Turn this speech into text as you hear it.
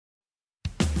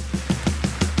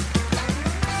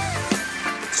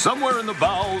Somewhere in the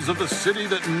bowels of the city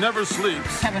that never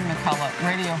sleeps, Kevin McCullough,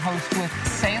 radio host with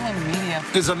Salem Media,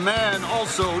 is a man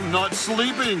also not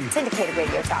sleeping. Syndicated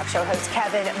radio talk show host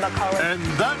Kevin McCullough. And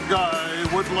that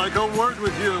guy would like a word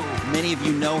with you. Many of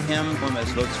you know him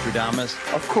as Nostradamus.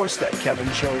 Of course that Kevin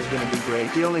show is going to be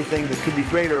great. The only thing that could be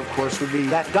greater, of course, would be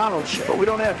that Donald show. But we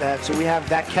don't have that, so we have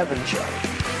that Kevin show.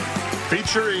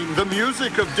 Featuring the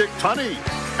music of Dick Tunney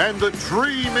and the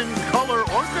Dream in Color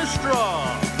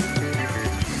Orchestra.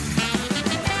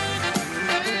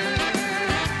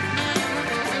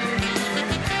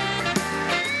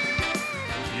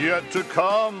 Yet to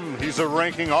come, he's a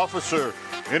ranking officer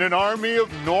in an army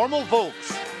of normal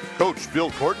folks. Coach Bill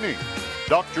Courtney,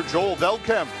 Dr. Joel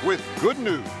Velkamp with good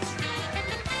news.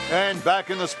 And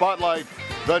back in the spotlight,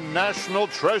 the national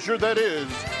treasure that is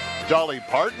Dolly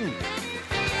Parton.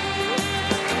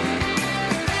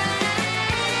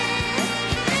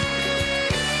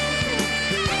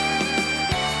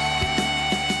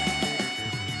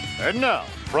 And now,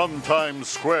 from Times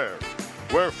Square,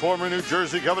 where former New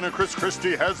Jersey Governor Chris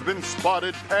Christie has been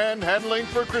spotted panhandling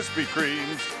for Krispy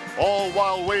Kremes, all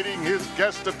while waiting his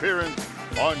guest appearance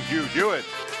on Hugh Hewitt.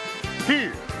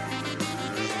 Here's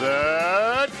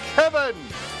that Kevin.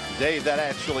 Dave, that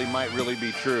actually might really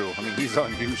be true. I mean, he's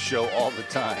on Hugh's show all the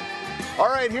time. All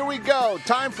right, here we go.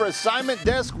 Time for Assignment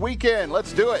Desk Weekend.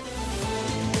 Let's do it.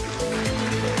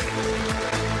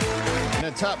 In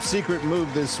a top secret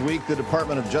move this week, the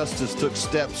Department of Justice took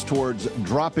steps towards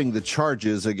dropping the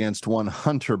charges against one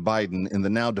Hunter Biden in the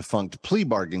now defunct plea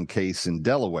bargain case in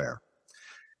Delaware.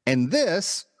 And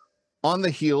this on the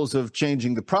heels of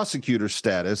changing the prosecutor's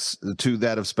status to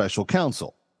that of special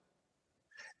counsel.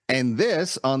 And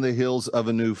this on the heels of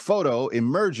a new photo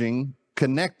emerging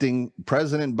connecting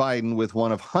President Biden with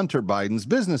one of Hunter Biden's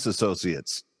business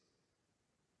associates.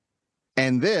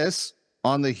 And this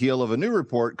on the heel of a new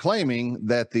report claiming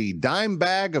that the dime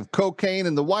bag of cocaine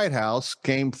in the White House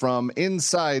came from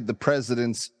inside the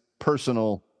president's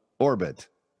personal orbit.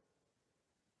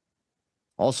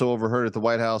 Also overheard at the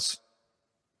White House,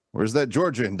 where's that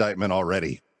Georgia indictment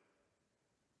already?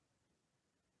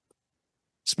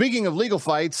 Speaking of legal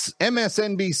fights,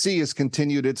 MSNBC has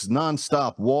continued its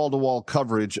nonstop wall-to-wall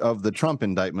coverage of the Trump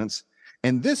indictments,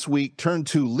 and this week turned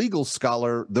to legal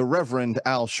scholar the Reverend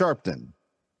Al Sharpton.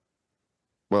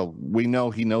 Well, we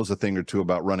know he knows a thing or two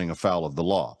about running afoul of the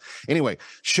law. Anyway,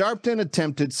 Sharpton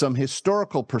attempted some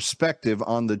historical perspective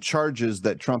on the charges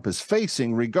that Trump is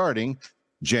facing regarding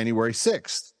January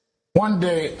 6th. One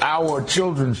day, our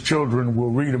children's children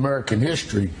will read American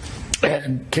history.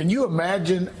 And can you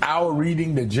imagine our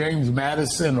reading that James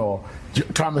Madison or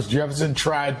Thomas Jefferson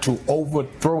tried to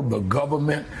overthrow the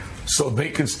government so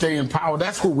they could stay in power?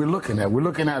 That's what we're looking at. We're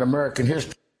looking at American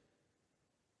history.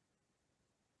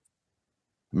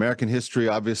 American history,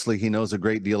 obviously, he knows a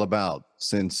great deal about,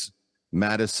 since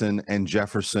Madison and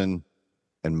Jefferson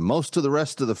and most of the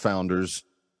rest of the founders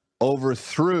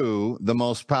overthrew the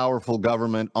most powerful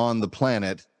government on the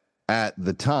planet at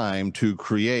the time to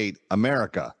create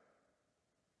America.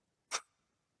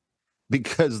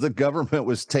 Because the government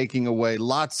was taking away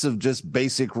lots of just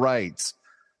basic rights,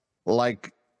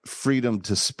 like freedom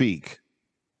to speak.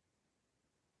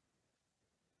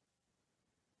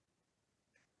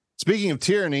 Speaking of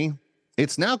tyranny,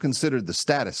 it's now considered the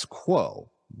status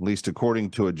quo, at least according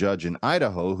to a judge in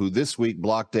Idaho who this week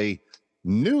blocked a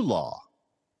new law.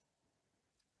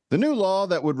 The new law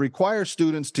that would require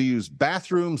students to use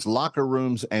bathrooms, locker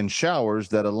rooms, and showers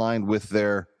that aligned with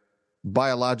their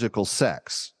biological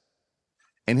sex.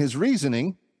 And his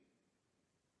reasoning,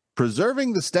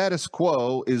 preserving the status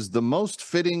quo is the most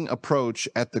fitting approach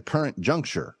at the current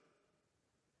juncture.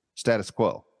 Status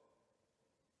quo.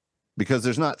 Because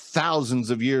there's not thousands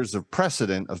of years of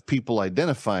precedent of people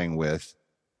identifying with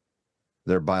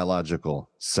their biological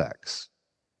sex.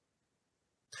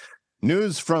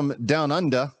 News from Down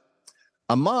Under.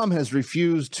 A mom has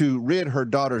refused to rid her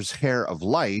daughter's hair of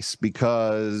lice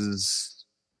because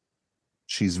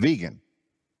she's vegan.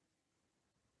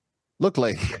 Look,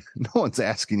 lady, no one's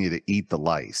asking you to eat the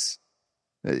lice.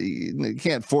 You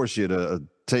can't force you to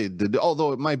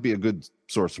although it might be a good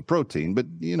source of protein, but,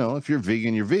 you know, if you're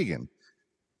vegan, you're vegan.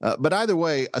 But either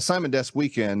way, Assignment Desk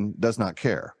Weekend does not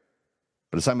care.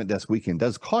 But Assignment Desk Weekend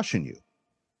does caution you,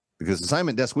 because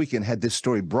Assignment Desk Weekend had this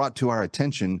story brought to our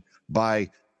attention by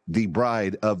the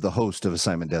bride of the host of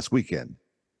Assignment Desk Weekend.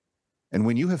 And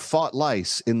when you have fought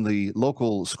lice in the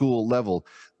local school level,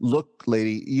 look,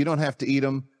 lady, you don't have to eat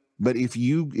them. But if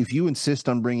you insist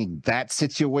on bringing that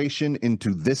situation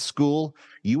into this school,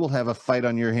 you will have a fight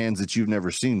on your hands that you've never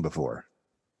seen before.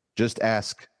 Just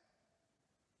ask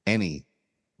any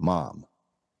mom.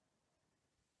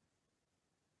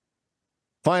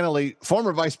 Finally,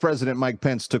 former Vice President Mike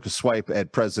Pence took a swipe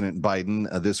at President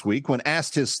Biden this week when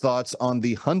asked his thoughts on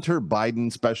the Hunter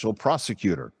Biden special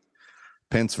prosecutor.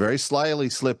 Pence very slyly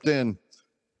slipped in,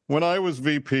 "When I was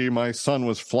VP, my son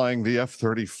was flying the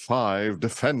F-35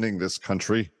 defending this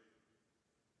country."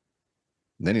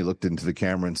 Then he looked into the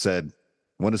camera and said,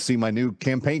 "Want to see my new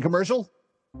campaign commercial?"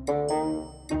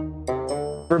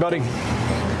 Everybody,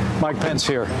 Mike Pence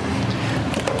here.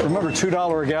 Remember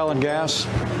 $2 a gallon gas?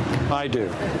 I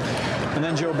do. And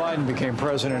then Joe Biden became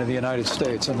president of the United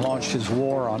States and launched his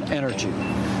war on energy.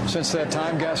 Since that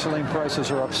time, gasoline prices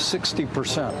are up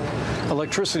 60%.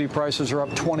 Electricity prices are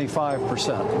up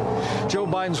 25%. Joe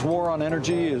Biden's war on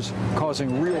energy is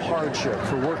causing real hardship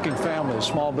for working families,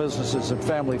 small businesses, and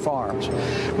family farms.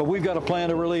 But we've got a plan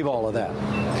to relieve all of that.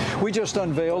 We just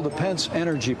unveiled the Pence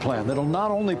Energy Plan that'll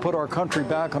not only put our country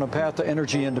back on a path to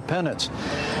energy independence,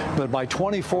 but by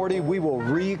 2040, we will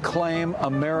reclaim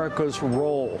America's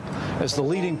role as the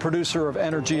leading producer of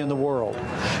energy in the world.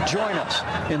 Join us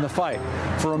in the fight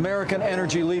for American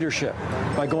energy leadership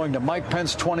by going to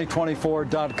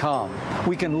MikePence2024.com.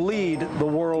 We can lead the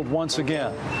world once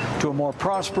again to a more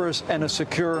prosperous and a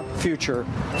secure future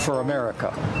for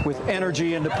America with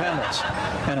energy independence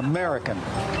and American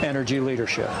energy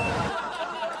leadership.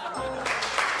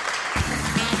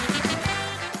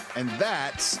 And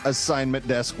that's Assignment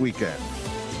Desk Weekend.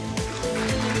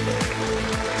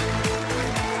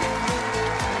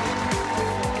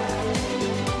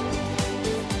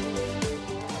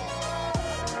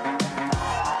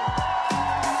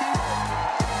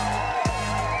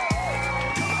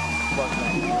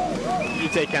 You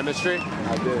take chemistry?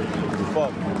 I did.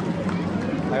 Fuck.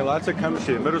 I took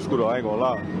chemistry in middle school though, I ain't gonna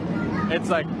lie. It's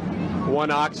like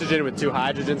one oxygen with two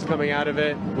hydrogens coming out of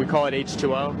it. We call it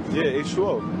H2O. Yeah,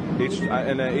 H2O.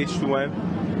 And then H2N.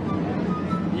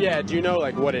 Yeah, do you know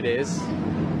like what it is? I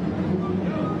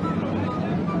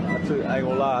ain't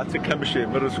gonna lie, I took chemistry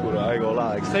in middle school though, I ain't gonna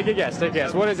lie. Take a guess,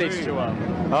 What is H2O?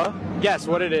 Huh? Guess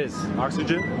what it is.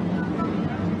 Oxygen?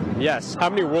 Yes. How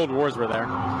many world wars were there?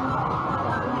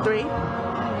 3.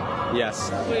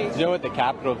 Yes. Do you know what the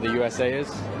capital of the USA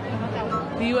is?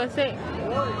 The USA?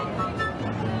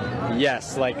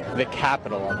 Yes, like the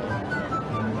capital of it.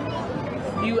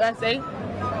 USA?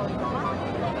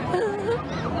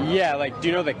 Yeah, like, do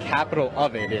you know the capital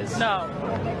of it is? No.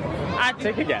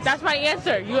 Take a guess. That's my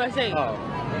answer, USA. Oh.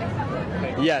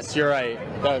 Yes, you're right.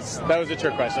 That was a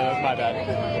trick question. That was my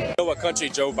bad. You know what country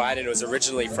Joe Biden was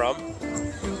originally from?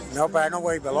 No, but I know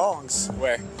where he belongs.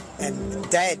 Where? And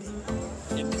dead.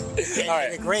 All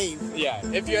right. In the grave. Yeah,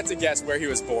 if you had to guess where he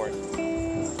was born.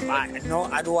 I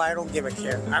don't give a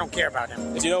care. I don't care about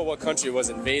him. Do you know what country was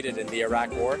invaded in the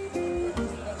Iraq War?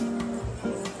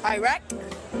 Iraq?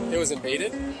 It was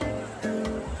invaded?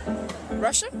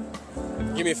 Russia?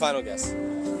 Give me a final guess.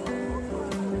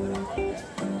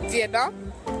 Vietnam?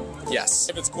 Yes.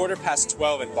 If it's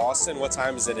 12:15 in Boston, what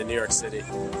time is it in New York City?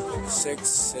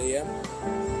 6 a.m.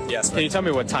 Yes. Can you tell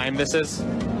me what time this is?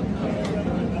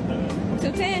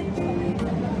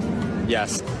 2:10.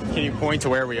 Yes. Can you point to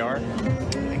where we are?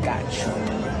 I got you.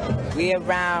 We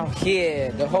around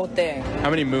here, the whole thing. How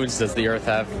many moons does the Earth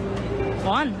have?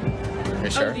 1. Are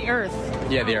you sure? Oh, the Earth.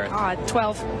 Yeah, the Earth.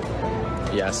 12.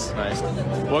 Yes, nice.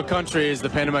 What country is the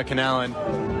Panama Canal in?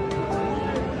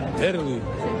 Italy.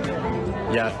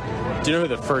 Yeah. Do you know who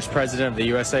the first president of the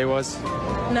USA was?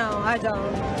 No, I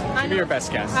don't. Give me your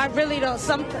best guess. I really don't.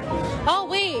 Oh,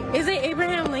 wait. Is it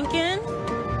Abraham Lincoln?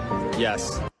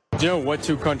 Yes. Do you know what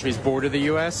two countries border the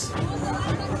U.S.?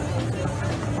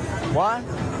 What?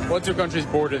 What two countries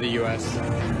border the U.S.?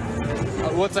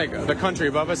 What's like the country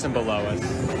above us and below us?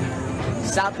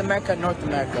 South America, North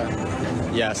America.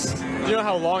 Yes. Do you know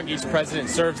how long each president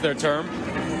serves their term?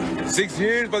 6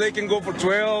 years, but they can go for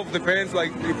 12. Depends,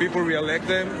 like, if people re-elect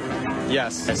them.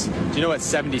 Yes. Do you know what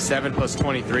 77 plus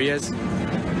 23 is?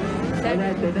 And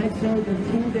at the next show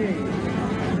in 2 days.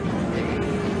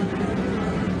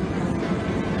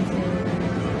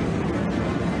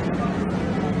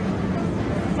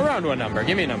 Around what number?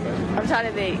 Give me a number. I'm trying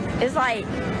to think. It's like,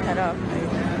 I don't know.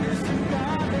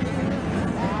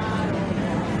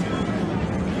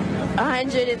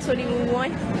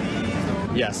 121?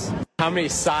 Yes. How many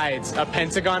sides a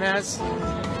pentagon has?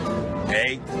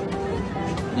 8.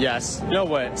 Yes. You know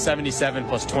what 77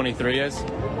 plus 23 is?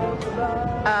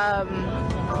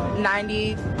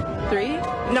 93?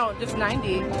 No, just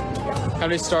 90. How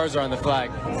many stars are on the flag?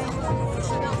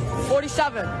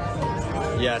 47.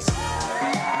 Yes.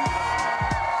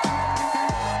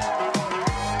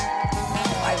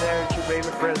 Hi there,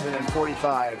 favorite president,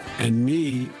 45. And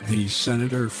me, the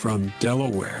senator from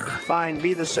Delaware. Fine,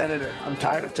 be the senator. I'm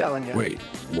tired of telling you. Wait,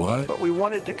 what? But we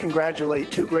wanted to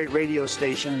congratulate two great radio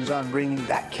stations on bringing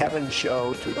That Kevin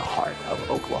Show to the heart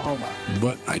of Oklahoma.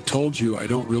 But I told you I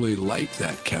don't really like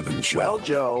That Kevin Show. Well,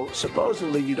 Joe,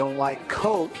 supposedly you don't like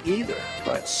Coke either,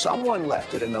 but someone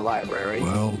left it in the library.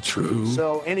 Well, true.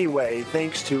 So anyway,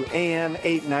 thanks to AM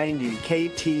 890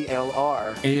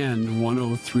 KTLR and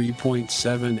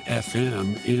 103.7 FM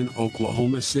in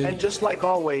Oklahoma City. And just like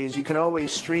always, you can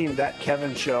always stream That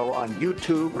Kevin Show on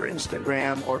YouTube or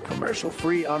Instagram or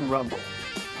commercial-free on Rumble.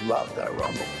 Love that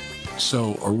Rumble.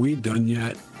 So, are we done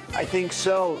yet? I think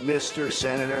so, Mr.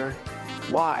 Senator.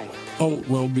 Why? Oh,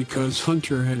 well, because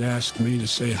Hunter had asked me to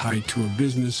say hi to a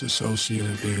business associate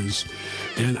of his,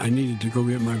 and I needed to go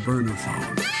get my burner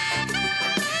phone.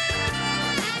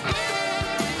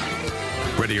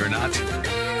 Ready or not,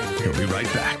 he'll be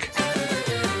right back.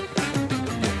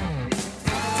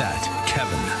 That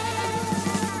Kevin.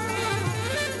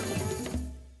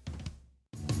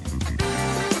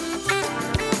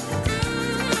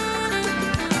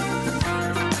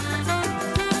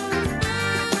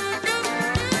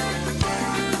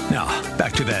 Now,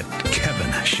 back to That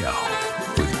Kevin Show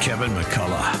with Kevin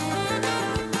McCullough.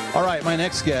 All right, my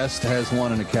next guest has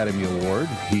won an Academy Award.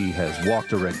 He has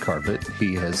walked a red carpet.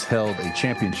 He has held a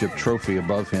championship trophy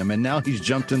above him, and now he's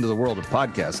jumped into the world of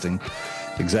podcasting.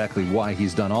 Exactly why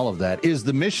he's done all of that is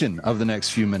the mission of the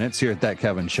next few minutes here at That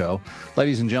Kevin Show.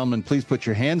 Ladies and gentlemen, please put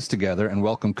your hands together and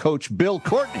welcome Coach Bill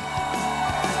Courtney.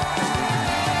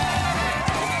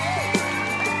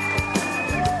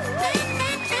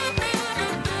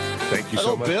 Thank you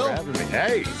so much Bill. for having me.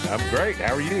 Hey, I'm great.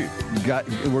 How are you?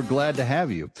 We're glad to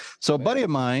have you. So a buddy of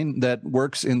mine that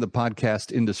works in the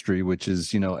podcast industry, which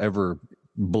is, ever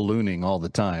ballooning all the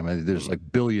time. There's like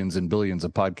billions and billions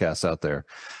of podcasts out there.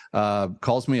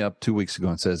 Calls me up 2 weeks ago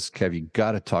and says, Kev, you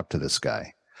got to talk to this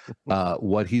guy.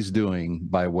 What he's doing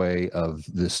by way of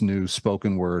this new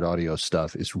spoken word audio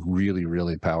stuff is really,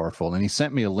 really powerful. And he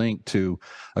sent me a link to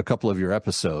a couple of your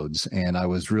episodes, and I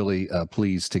was really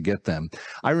pleased to get them.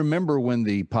 I remember when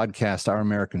the podcast Our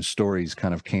American Stories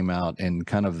kind of came out, and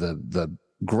kind of the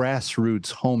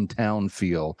grassroots hometown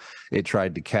feel it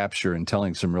tried to capture, and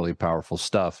telling some really powerful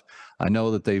stuff. I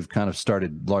know that they've kind of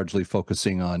started largely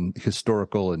focusing on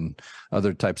historical and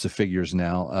other types of figures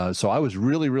now. So I was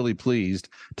really, really pleased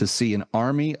to see an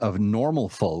army of normal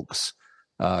folks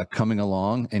coming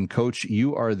along. And Coach,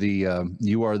 you are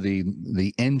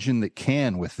the engine that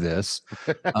can with this.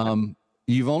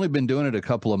 You've only been doing it a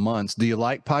couple of months. Do you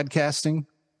like podcasting?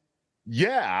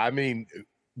 Yeah, I mean,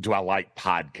 do I like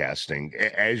podcasting?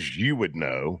 As you would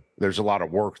know, there's a lot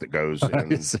of work that goes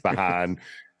in behind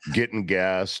getting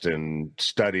guests and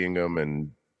studying them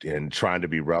and trying to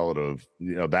be relative.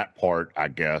 That part, I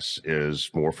guess,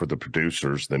 is more for the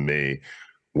producers than me.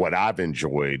 What I've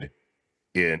enjoyed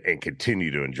and continue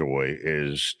to enjoy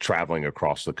is traveling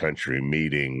across the country,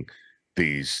 meeting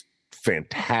these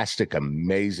fantastic,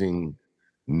 amazing,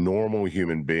 normal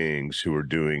human beings who are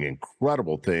doing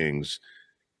incredible things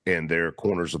in their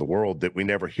corners of the world that we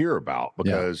never hear about,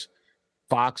 because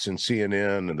Fox and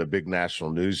CNN and the big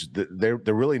national news, they're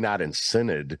really not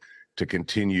incented to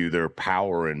continue their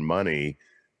power and money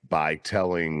by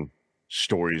telling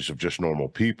stories of just normal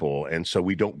people. And so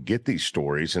we don't get these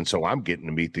stories. And so I'm getting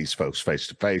to meet these folks face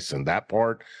to face. And that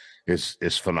part is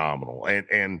phenomenal.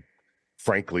 And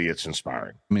frankly, it's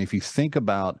inspiring. I mean, if you think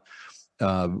about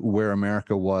where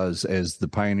America was as the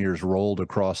pioneers rolled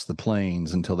across the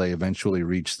plains until they eventually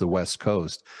reached the West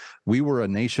Coast, we were a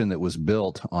nation that was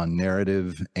built on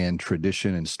narrative and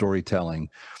tradition and storytelling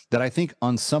that I think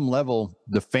on some level,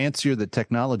 the fancier the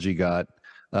technology got,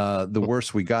 the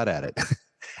worse we got at it.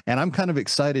 And I'm kind of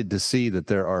excited to see that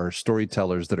there are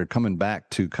storytellers that are coming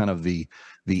back to kind of the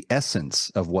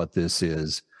essence of what this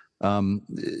is.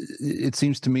 It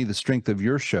seems to me the strength of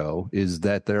your show is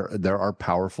that there are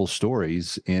powerful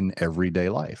stories in everyday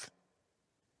life.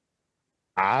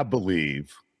 I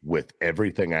believe with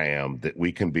everything I am that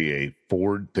we can be a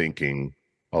forward-thinking,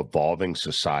 evolving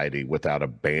society without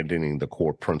abandoning the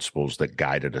core principles that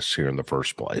guided us here in the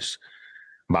first place.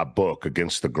 My book,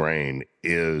 Against the Grain,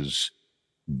 is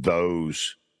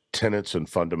those tenets and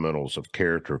fundamentals of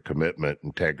character, commitment,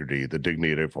 integrity, the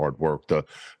dignity of hard work, the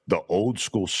old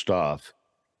school stuff,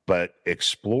 but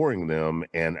exploring them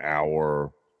in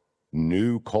our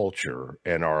new culture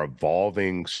and our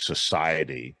evolving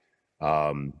society,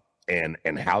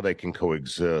 and how they can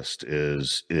coexist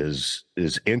is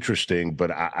interesting,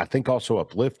 but I think also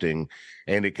uplifting.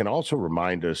 And it can also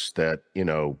remind us that,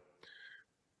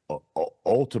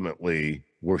 ultimately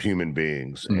we're human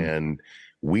beings, and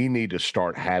we need to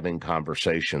start having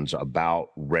conversations about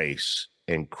race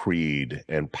and creed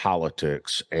and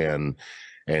politics and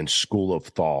school of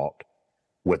thought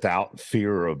without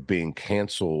fear of being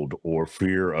canceled or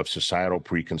fear of societal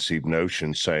preconceived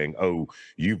notions saying, oh,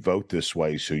 you vote this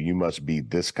way, so you must be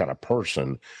this kind of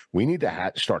person. We need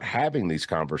to start having these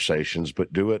conversations,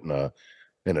 but do it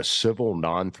in a civil,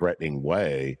 non-threatening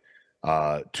way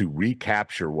to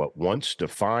recapture what once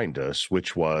defined us,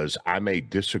 which was, I may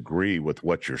disagree with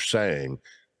what you're saying,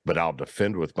 but I'll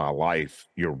defend with my life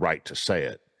your right to say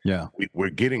it. Yeah.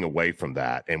 We're getting away from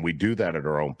that, and we do that at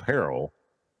our own peril.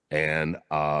 And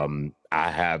I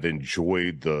have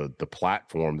enjoyed the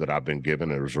platform that I've been given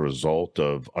as a result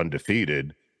of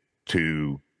Undefeated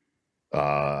to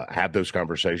have those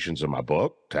conversations in my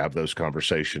book, to have those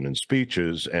conversations in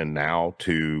speeches, and now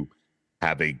to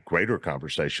have a greater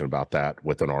conversation about that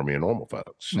with an army of normal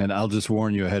folks. And I'll just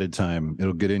warn you ahead of time,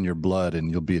 it'll get in your blood and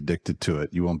you'll be addicted to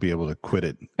it. You won't be able to quit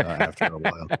it after a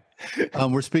while.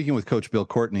 We're speaking with Coach Bill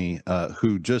Courtney,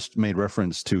 who just made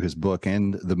reference to his book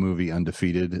and the movie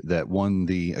Undefeated that won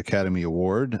the Academy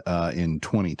Award in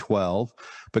 2012.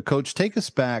 But Coach, take us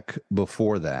back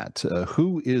before that.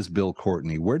 Who is Bill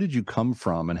Courtney? Where did you come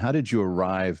from? And how did you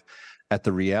arrive at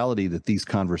the reality that these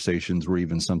conversations were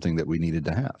even something that we needed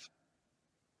to have?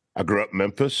 I grew up in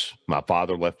Memphis. My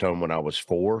father left home when I was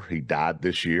 4. He died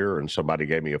this year, and somebody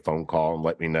gave me a phone call and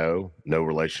let me know. No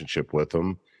relationship with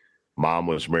him. Mom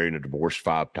was married and divorced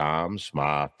 5 times.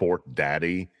 My 4th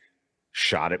daddy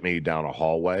shot at me down a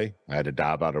hallway. I had to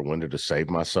dive out a window to save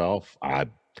myself. I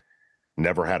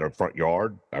never had a front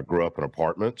yard. I grew up in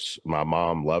apartments. My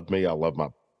mom loved me. I love my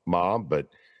mom, but,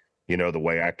 you know, the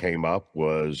way I came up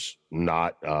was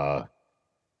not,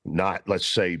 let's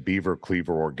say, Beaver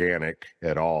Cleaver organic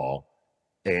at all.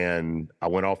 And I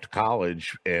went off to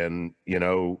college, and, you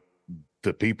know,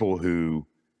 the people who,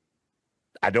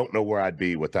 I don't know where I'd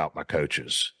be without my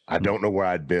coaches. I don't know where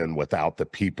I'd been without the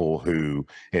people who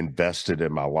invested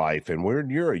in my life. And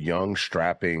when you're a young,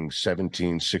 strapping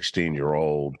 17,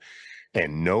 16-year-old,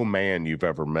 and no man you've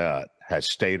ever met has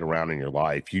stayed around in your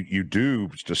life, you do,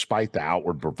 despite the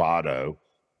outward bravado,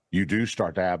 you do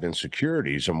start to have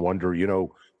insecurities and wonder, you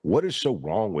know, what is so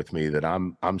wrong with me that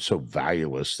I'm so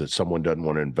valueless that someone doesn't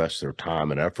want to invest their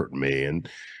time and effort in me? And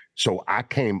so I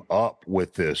came up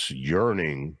with this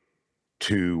yearning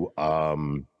to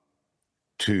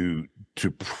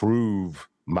prove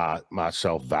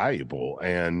myself valuable.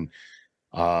 And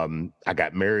I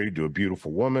got married to a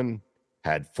beautiful woman,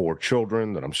 had 4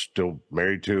 children that I'm still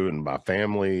married to and my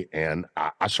family. And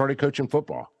I started coaching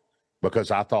football because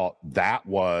I thought that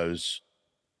was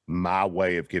my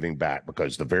way of giving back,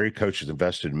 because the very coaches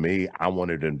invested in me, I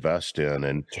wanted to invest in.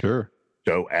 And sure.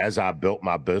 So as I built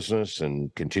my business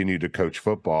and continued to coach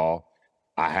football,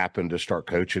 I happened to start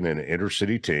coaching in an inner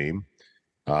city team.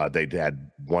 They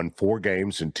had won 4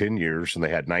 games in 10 years, and they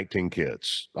had 19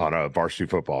 kids on a varsity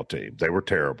football team. They were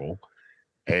terrible.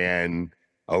 And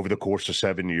over the course of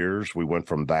 7 years, we went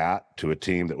from that to a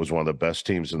team that was one of the best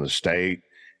teams in the state,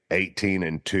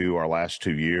 18-2 our last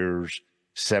 2 years,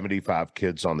 75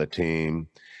 kids on the team,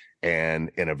 and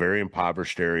in a very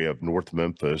impoverished area of North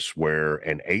Memphis, where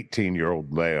an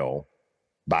 18-year-old male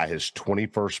by his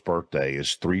 21st birthday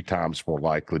is 3 times more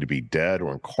likely to be dead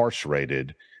or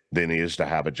incarcerated than he is to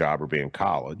have a job or be in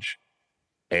college.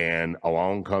 And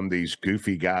along come these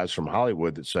goofy guys from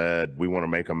Hollywood that said, we want to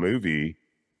make a movie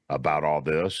about all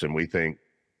this. And we think,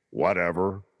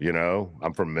 whatever, you know,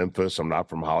 I'm from Memphis. I'm not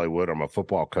from Hollywood. I'm a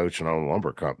football coach and own a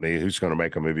lumber company. Who's going to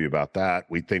make a movie about that?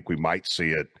 We think we might see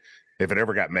it. If it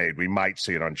ever got made, we might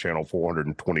see it on channel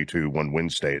 422 one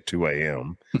Wednesday at 2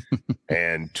 a.m.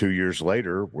 And 2 years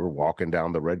later, we're walking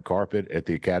down the red carpet at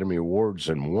the Academy Awards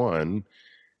and won.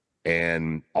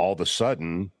 And all of a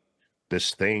sudden,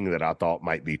 this thing that I thought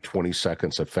might be 20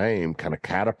 seconds of fame kind of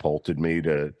catapulted me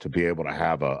to be able to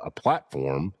have a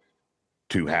platform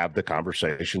to have the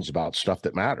conversations about stuff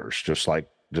that matters, just like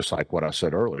what I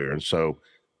said earlier. And so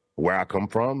where I come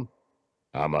from,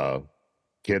 I'm a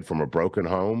kid from a broken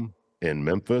home in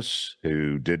Memphis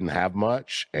who didn't have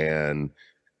much and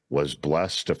was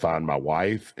blessed to find my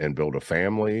wife and build a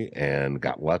family, and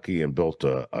got lucky and built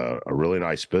a really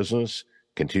nice business,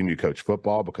 continued to coach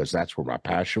football because that's where my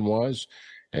passion was.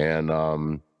 And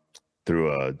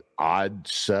through an odd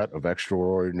set of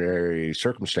extraordinary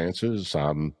circumstances,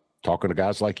 I'm talking to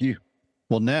guys like you.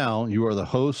 Well, now you are the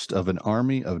host of An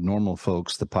Army of Normal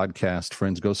Folks, the podcast.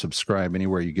 Friends, go subscribe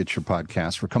anywhere you get your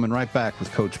podcast. We're coming right back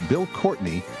with Coach Bill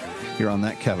Courtney here on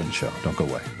That Kevin Show. Don't go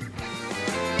away.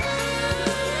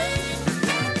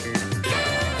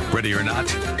 Ready or not,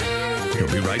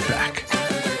 he'll be right back.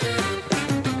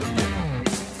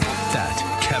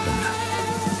 That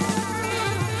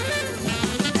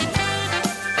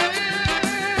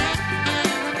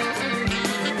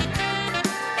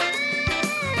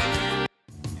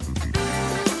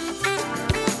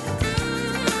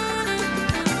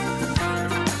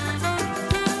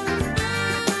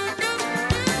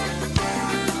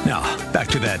back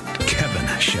to that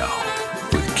Kevin Show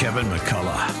with Kevin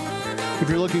McCullough. If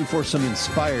you're looking for some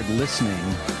inspired listening,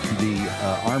 the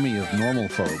Army of Normal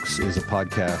Folks is a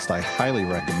podcast I highly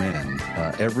recommend.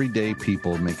 Everyday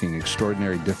people making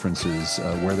extraordinary differences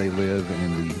where they live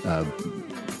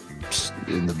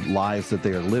in the lives that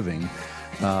they are living,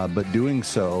 but doing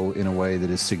so in a way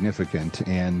that is significant.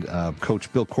 And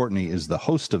Coach Bill Courtney is the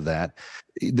host of that.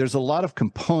 There's a lot of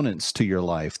components to your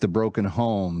life: the broken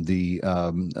home, the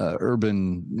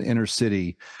urban inner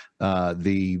city,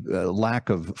 the lack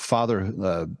of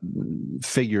father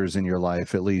figures in your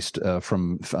life, at least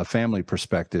from a family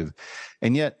perspective.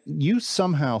 And yet you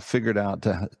somehow figured out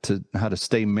to how to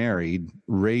stay married,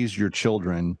 raise your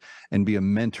children, and be a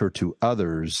mentor to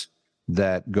others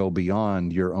that go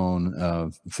beyond your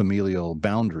own familial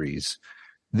boundaries.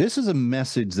 This is a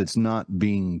message that's not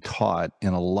being taught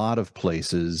in a lot of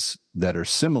places that are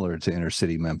similar to inner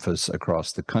city Memphis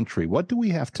across the country. What do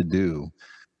we have to do?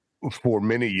 For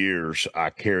many years, I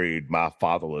carried my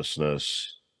fatherlessness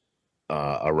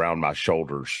around my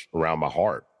shoulders, around my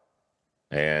heart.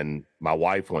 And my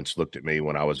wife once looked at me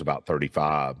when I was about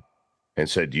 35 and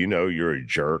said, "Do you know you're a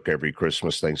jerk every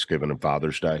Christmas, Thanksgiving, and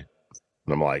Father's Day?"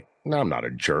 And I'm like, "No, I'm not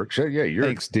a jerk." So, yeah, you're.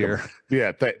 Thanks, dear.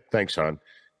 Yeah, thanks, hon.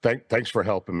 Thanks for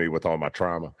helping me with all my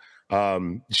trauma.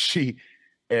 She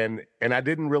and I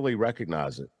didn't really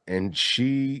recognize it. And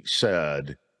she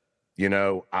said, "You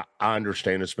know, I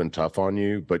understand it's been tough on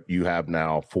you, but you have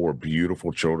now 4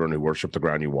 beautiful children who worship the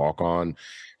ground you walk on,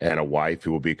 and a wife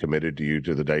who will be committed to you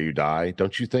to the day you die.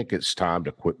 Don't you think it's time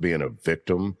to quit being a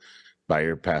victim by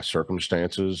your past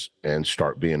circumstances and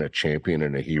start being a champion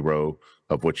and a hero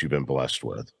of what you've been blessed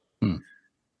with?"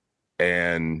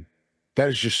 And that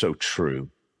is just so true.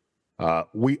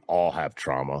 We all have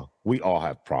trauma. We all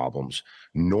have problems.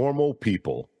 Normal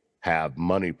people have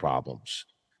money problems,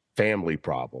 family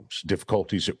problems,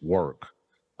 difficulties at work,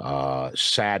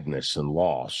 sadness and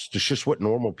loss. It's just what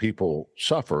normal people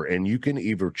suffer. And you can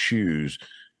either choose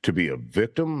to be a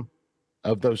victim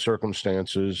of those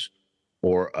circumstances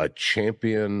or a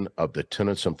champion of the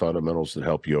tenets and fundamentals that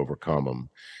help you overcome them.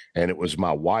 And it was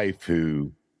my wife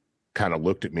who kind of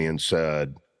looked at me and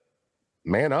said,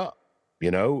 "Man up,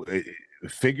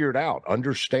 figure it out.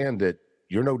 Understand that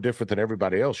you're no different than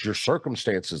everybody else. Your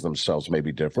circumstances themselves may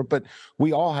be different, but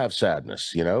we all have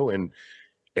sadness, and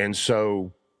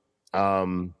so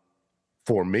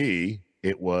for me,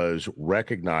 it was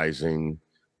recognizing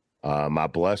my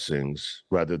blessings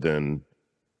rather than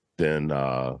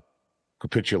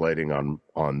capitulating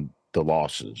on the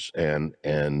losses and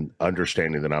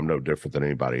understanding that I'm no different than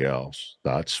anybody else.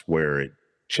 That's where it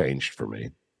changed for me.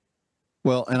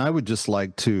 Well, and I would just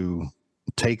like to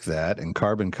take that and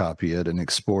carbon copy it and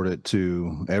export it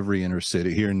to every inner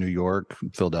city here in New York,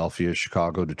 Philadelphia,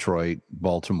 Chicago, Detroit,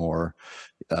 Baltimore,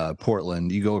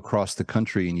 Portland. You go across the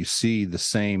country and you see the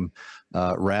same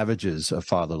ravages of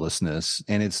fatherlessness.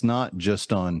 And it's not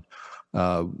just on,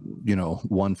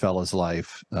 one fella's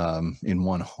life in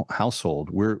one household.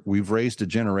 We've raised a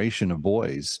generation of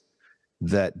boys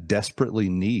that desperately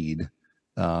need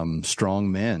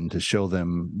strong men to show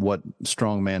them what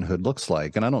strong manhood looks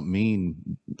like. And I don't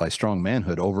mean by strong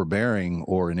manhood overbearing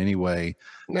or in any way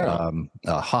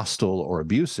hostile or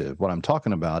abusive. What I'm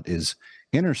talking about is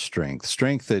inner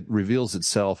strength that reveals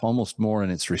itself almost more in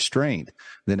its restraint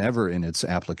than ever in its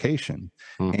application.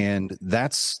 And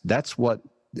that's what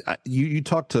you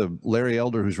talk to Larry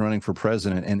Elder, who's running for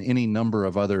president, and any number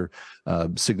of other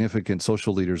significant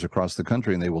social leaders across the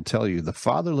country, and they will tell you the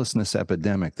fatherlessness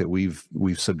epidemic that we've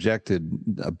subjected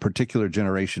a particular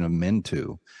generation of men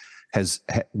to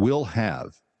will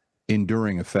have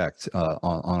enduring effect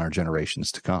on our generations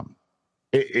to come.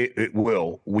 It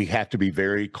will. We have to be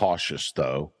very cautious,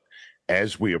 though,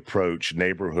 as we approach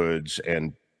neighborhoods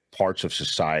and parts of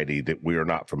society that we are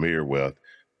not familiar with,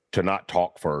 to not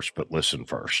talk first, but listen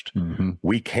first.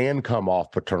 We can come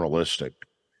off paternalistic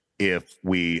if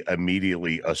we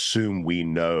immediately assume we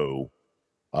know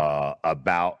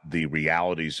about the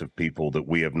realities of people that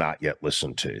we have not yet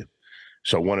listened to.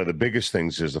 So one of the biggest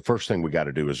things is the first thing we got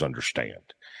to do is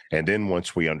understand. And then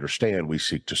once we understand, we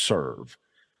seek to serve.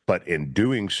 But in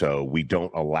doing so, we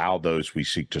don't allow those we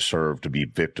seek to serve to be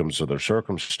victims of their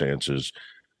circumstances,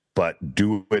 but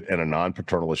do it in a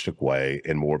non-paternalistic way,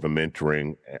 in more of a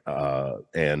mentoring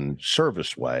and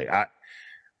service way.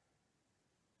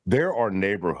 There are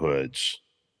neighborhoods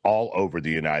all over the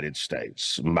United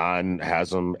States. Mine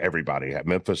has them. Everybody has.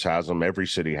 Memphis has them. Every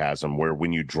city has them, where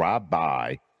when you drive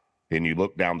by and you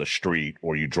look down the street,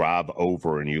 or you drive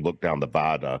over and you look down the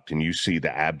viaduct and you see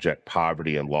the abject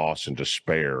poverty and loss and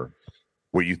despair,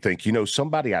 where you think,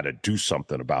 somebody ought to do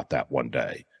something about that one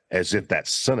day. as if that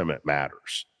sentiment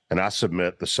matters. And I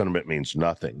submit the sentiment means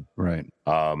nothing. Right.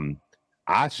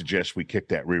 I suggest we kick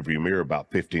that rearview mirror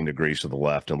about 15 degrees to the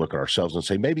left and look at ourselves and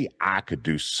say, maybe I could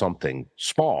do something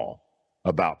small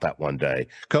about that one day.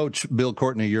 Coach Bill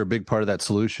Courtney, you're a big part of that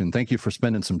solution. Thank you for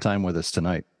spending some time with us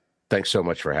tonight. Thanks so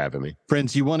much for having me.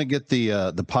 Friends, you want to get the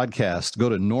podcast, go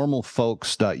to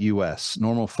normalfolks.us,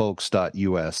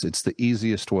 normalfolks.us. It's the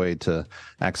easiest way to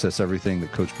access everything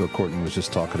that Coach Bill Courtney was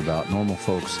just talking about,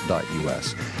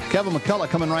 normalfolks.us. Kevin McCullough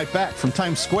coming right back from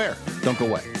Times Square. Don't go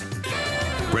away.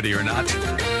 Ready or not,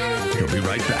 he'll be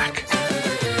right back.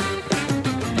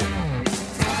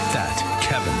 That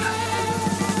Kevin.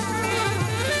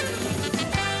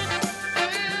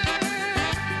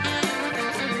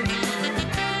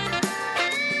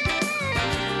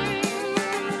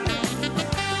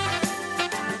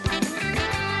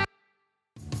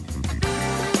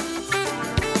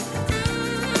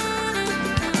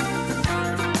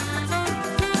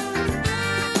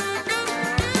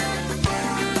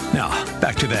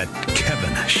 Back to that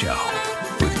Kevin Show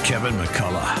with Kevin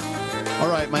McCullough. All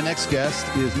right, my next guest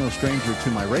is no stranger to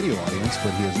my radio audience,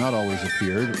 but he has not always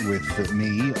appeared with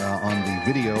me on the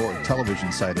video or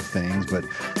television side of things. But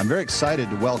I'm very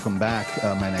excited to welcome back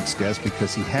my next guest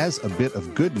because he has a bit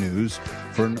of good news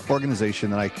for an organization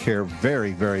that I care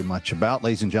very, very much about.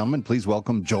 Ladies and gentlemen, please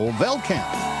welcome Joel Veldkamp.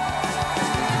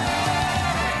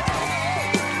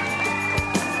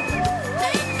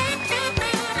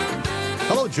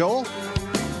 Hello, Joel.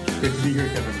 Good to be here,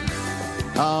 Kevin.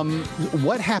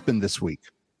 What happened this week?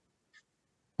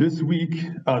 This week,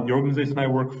 the organization I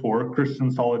work for,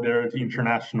 Christian Solidarity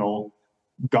International,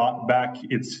 got back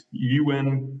its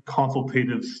UN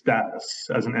consultative status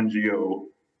as an NGO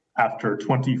after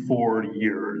 24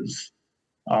 years.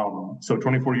 So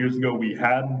 24 years ago, we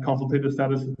had consultative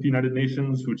status with the United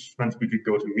Nations, which meant we could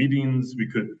go to meetings, we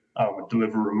could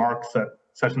deliver remarks at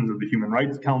sessions of the Human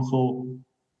Rights Council,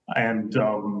 and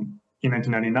in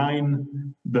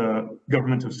 1999, the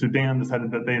government of Sudan decided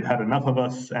that they had had enough of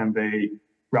us, and they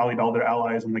rallied all their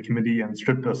allies in the committee and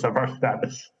stripped us of our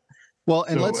status. Well,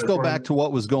 and let's go back to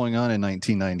what was going on in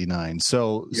 1999.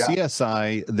 So yeah.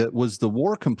 CSI, was the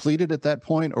war completed at that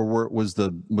point, or was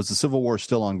the Civil War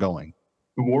still ongoing?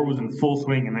 The war was in full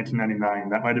swing in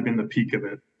 1999. That might have been the peak of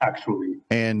it, actually.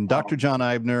 And Dr. John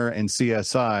Eibner and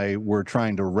CSI were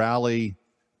trying to rally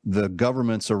the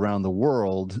governments around the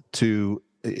world to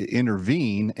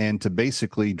intervene and to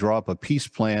basically draw up a peace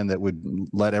plan that would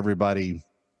let everybody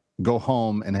go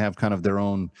home and have kind of their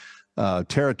own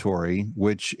territory,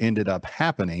 which ended up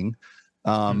happening.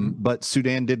 But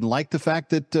Sudan didn't like the fact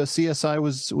that CSI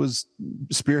was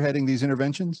spearheading these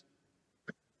interventions?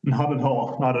 Not at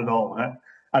all. Not at all.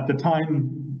 At the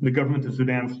time, the government of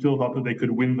Sudan still thought that they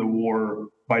could win the war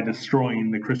by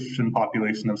destroying the Christian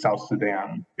population of South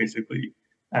Sudan, basically.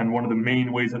 And one of the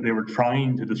main ways that they were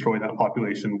trying to destroy that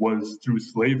population was through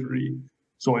slavery.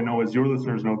 So I know, as your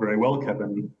listeners know very well,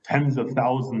 Kevin, tens of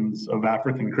thousands of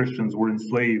African Christians were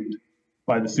enslaved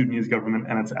by the Sudanese government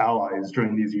and its allies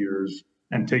during these years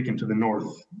and taken to the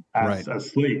north as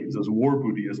slaves, as war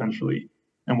booty, essentially.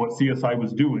 And what CSI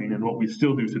was doing, and what we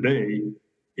still do today,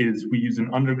 is we use an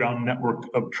underground network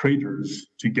of traders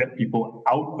to get people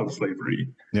out of slavery.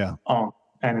 Yeah.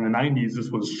 And in the 90s, this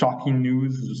was shocking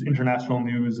news, this was international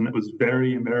news, and it was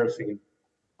very embarrassing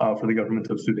for the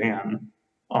government of Sudan.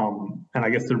 And I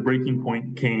guess their breaking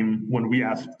point came when we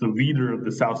asked the leader of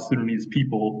the South Sudanese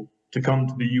people to come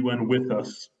to the UN with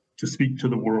us to speak to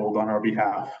the world on our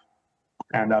behalf.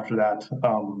 And after that,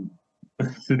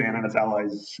 Sudan and its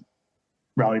allies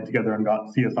rallied together and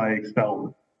got CSI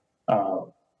expelled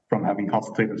from having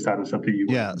consultative status at the UN.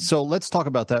 Yeah, so let's talk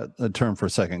about that term for a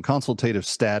second. Consultative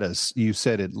status, you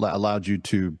said it allowed you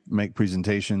to make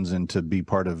presentations and to be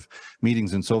part of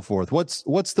meetings and so forth. What's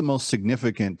the most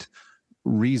significant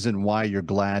reason why you're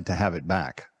glad to have it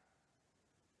back?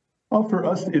 Well, for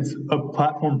us, it's a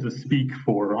platform to speak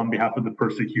for on behalf of the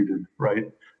persecuted, right?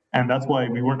 And that's why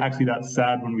we weren't actually that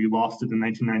sad when we lost it in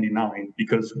 1999,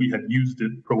 because we had used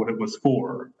it for what it was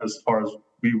for, as far as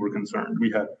we were concerned.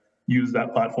 We had used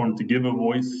that platform to give a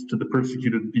voice to the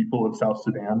persecuted people of South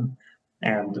Sudan,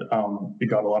 and it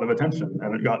got a lot of attention,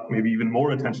 and it got maybe even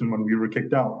more attention when we were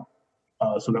kicked out.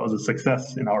 So that was a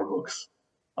success in our books.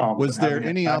 Was there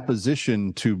any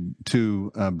opposition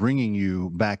to bringing you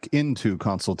back into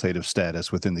consultative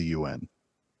status within the UN?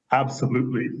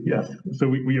 Absolutely, yes. So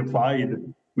we reapplied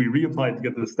to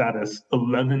get the status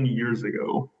 11 years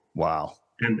ago. Wow.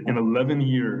 And in 11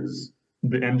 years,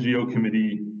 the NGO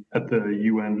committee at the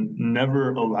UN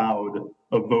never allowed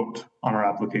a vote on our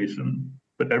application.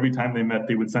 But every time they met,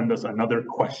 they would send us another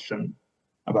question.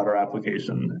 about our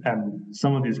application. And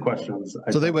some of these questions.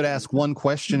 So they would ask one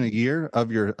question a year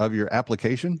of your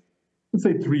application? Let's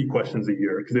say 3 questions a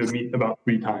year, because they would meet about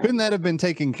 3 times. Couldn't that have been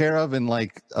taken care of in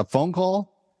like a phone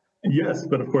call? Yes,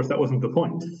 but of course that wasn't the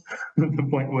point. The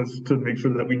point was to make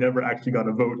sure that we never actually got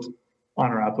a vote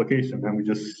on our application, and we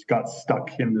just got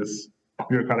stuck in this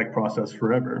bureaucratic process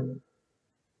forever.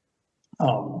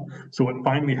 So what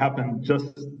finally happened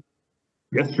just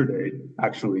yesterday,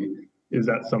 actually, is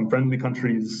that some friendly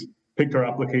countries picked our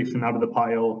application out of the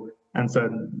pile and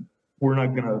said, we're not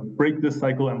going to break this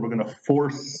cycle, and we're going to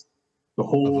force the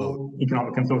whole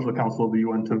Economic and Social Council of the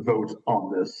UN to vote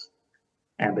on this.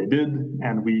 And they did,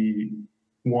 and we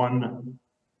won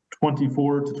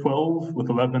 24-12 with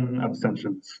 11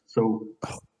 abstentions. So it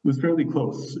was fairly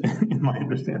close in my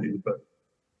understanding. But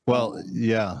well,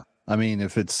 yeah. I mean,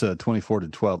 if it's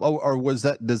 24-12, or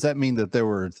does that mean that there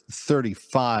were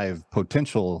 35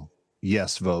 potential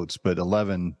yes votes, but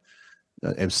 11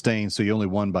 abstained, so you only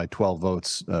won by 12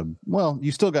 votes? Well,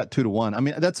 you still got 2-1. I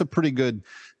mean, that's a pretty good.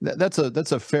 That's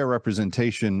a fair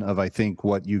representation of, I think,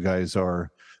 what you guys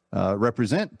are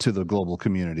represent to the global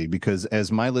community, because as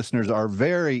my listeners are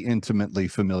very intimately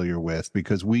familiar with,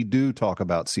 because we do talk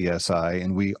about CSI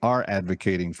and we are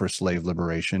advocating for slave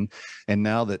liberation. And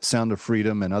now that Sound of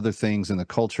Freedom and other things in the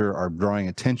culture are drawing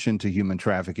attention to human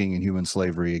trafficking and human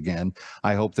slavery again,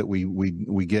 I hope that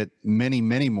we get many,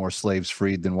 many more slaves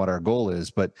freed than what our goal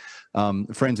is. But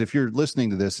friends, if you're listening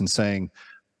to this and saying,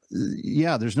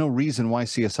 yeah, there's no reason why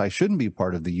CSI shouldn't be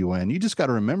part of the UN, you just got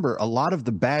to remember a lot of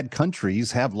the bad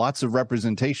countries have lots of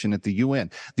representation at the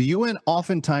UN. The UN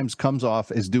oftentimes comes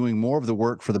off as doing more of the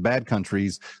work for the bad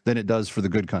countries than it does for the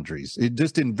good countries. It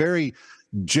just, in very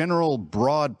general,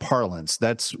 broad parlance,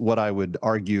 that's what I would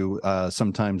argue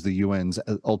sometimes the UN's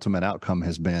ultimate outcome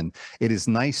has been. It is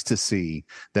nice to see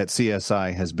that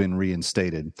CSI has been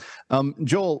reinstated.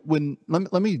 Joel,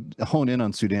 let me hone in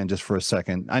on Sudan just for a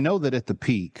second. I know that at the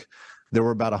peak, there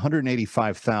were about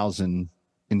 185,000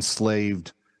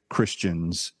 enslaved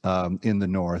Christians in the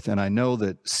north. And I know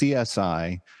that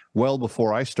CSI, well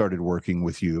before I started working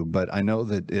with you, but I know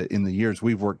that in the years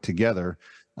we've worked together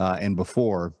and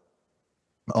before,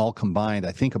 all combined,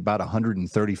 I think about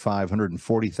 135,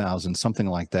 140,000, something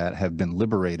like that, have been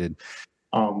liberated.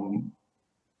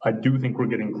 I do think we're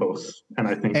getting close.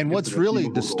 And what's really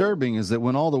disturbing is that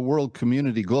when all the world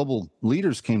community, global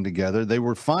leaders came together, they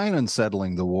were fine on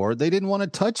settling the war. They didn't want to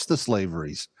touch the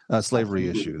slavery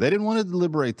issue. They didn't want to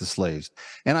liberate the slaves.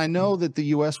 And I know that the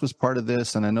U.S. was part of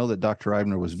this, and I know that Dr.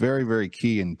 Eibner was very, very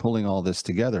key in pulling all this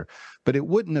together. But it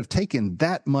wouldn't have taken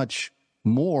that much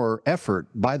more effort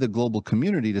by the global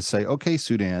community to say, okay,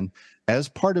 Sudan, as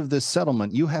part of this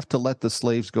settlement, you have to let the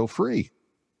slaves go free.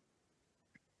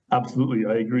 Absolutely,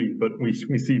 I agree. But we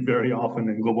see very often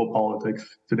in global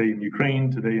politics, today in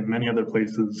Ukraine, today in many other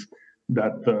places,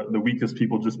 that the weakest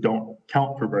people just don't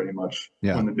count for very much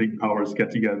when the big powers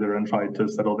get together and try to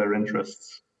settle their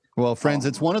interests. Well, friends,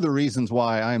 it's one of the reasons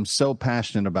why I am so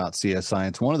passionate about CSI.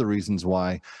 It's one of the reasons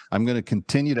why I'm going to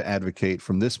continue to advocate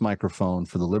from this microphone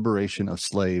for the liberation of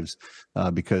slaves,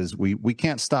 because we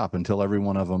can't stop until every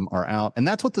one of them are out. And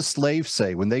that's what the slaves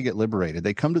say when they get liberated.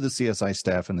 They come to the CSI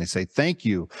staff and they say, thank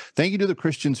you. Thank you to the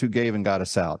Christians who gave and got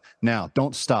us out. Now,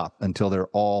 don't stop until they're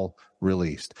all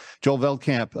released. Joel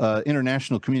Veldkamp,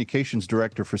 International Communications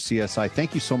Director for CSI,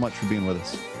 thank you so much for being with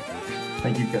us.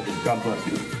 Thank you, Kevin. God bless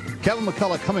you. Kevin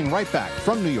McCullough coming right back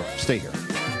from New York. Stay here.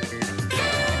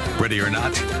 Ready or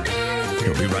not,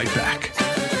 he'll be right back.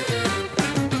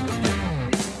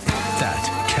 That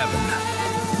Kevin.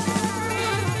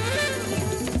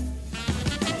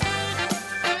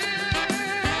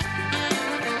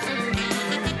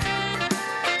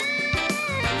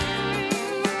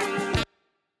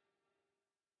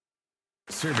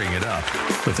 Serving it up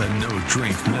with a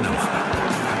no-drink minimum.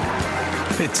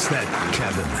 It's That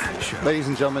Kevin Show. Ladies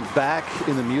and gentlemen, back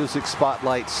in the Music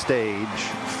Spotlight stage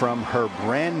from her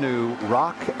brand new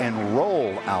rock and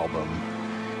roll album,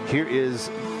 here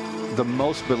is the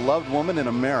most beloved woman in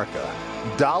America,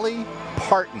 Dolly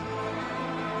Parton.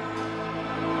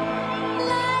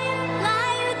 Liar,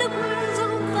 liar, the world's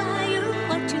on fire.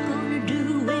 What you gonna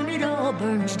do when it all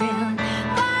burns down?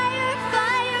 Fire,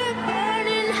 fire,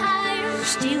 burning higher.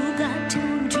 Still got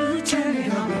time to turn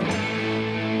it on.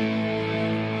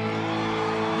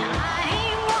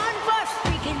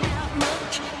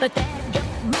 But that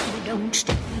don't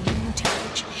stay in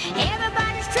touch.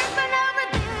 Everybody's tripping over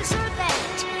this or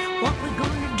that. What we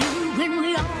gonna do when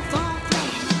we all fall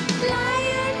flat?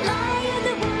 Liar, liar,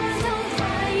 the world's on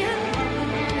fire. What we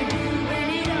gonna do when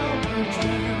it all burns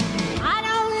down? I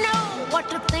don't know what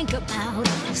to think about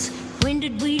us. When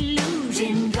did we lose?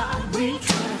 In God we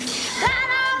trust.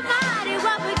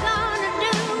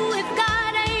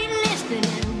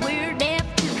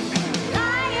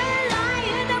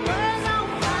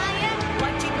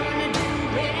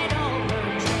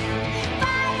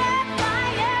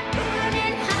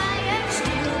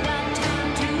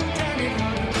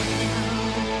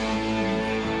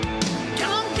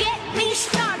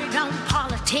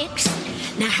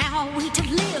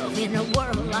 a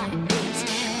world like this.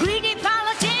 Greedy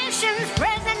politicians,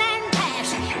 present and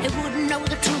past, they wouldn't know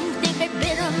the truth if it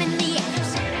bit them in the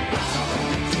ass.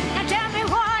 Now tell me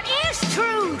what is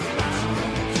truth?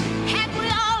 Have we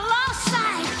all lost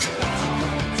sight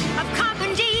of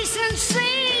common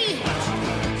decency,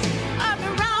 of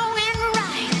the wrong and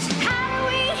right? How do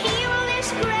we heal this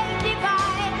great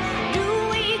divide? Do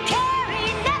we care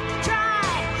enough to try?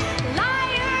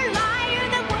 Liar, liar,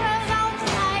 the world's on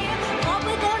fire. What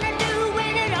we gonna do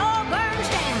when it all burns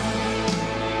down?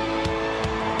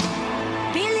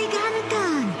 Billy got a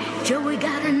gun, Joey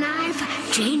got a knife,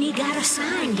 Janie got a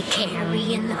sign to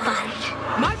carry in the fight.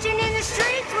 Marching in the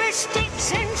streets with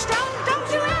sticks and stones.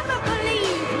 Don't you ever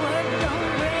believe word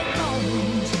don't break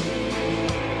bones.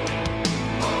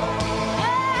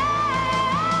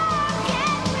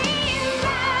 Can we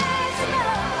rise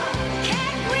up?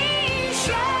 Can we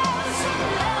show some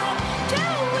love? Do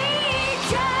we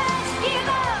just give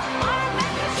up our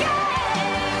reputation?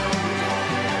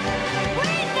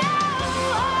 We know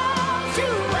all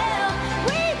too well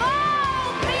we've all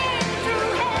been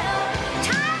through hell.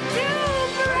 Time to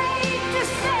break the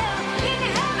cell in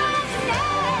heaven's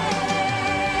name.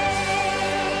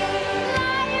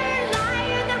 Liar,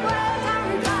 liar, the world's on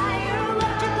fire.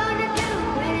 What you gonna do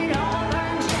when it all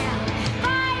burns down?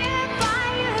 Fire,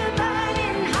 fire,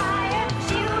 burning higher.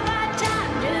 Still got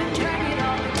time to turn it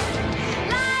all around.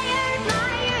 Liar,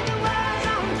 liar, the world's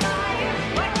on fire.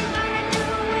 What you gonna do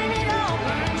when it all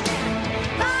burns down?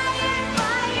 Fire,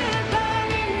 fire,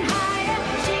 burning higher.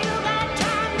 Still got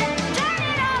time to turn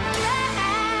it all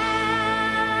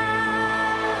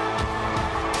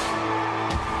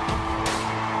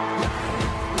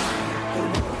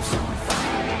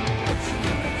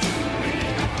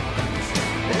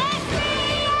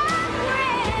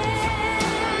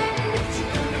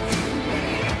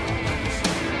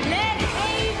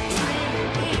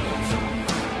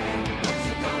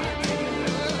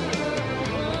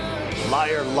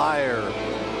Liar, Liar,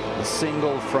 the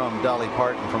single from Dolly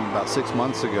Parton from about 6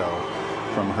 months ago,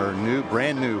 from her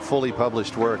brand new, fully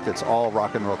published work that's all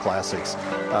rock and roll classics.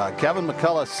 Kevin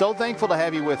McCullough, so thankful to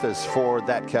have you with us for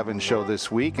That Kevin Show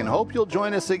this week, and hope you'll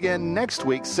join us again next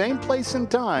week, same place and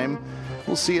time.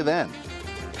 We'll see you then.